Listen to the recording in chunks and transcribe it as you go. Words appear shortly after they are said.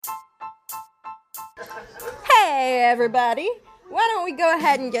Hey everybody, why don't we go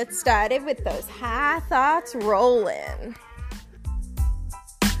ahead and get started with those high thoughts rolling?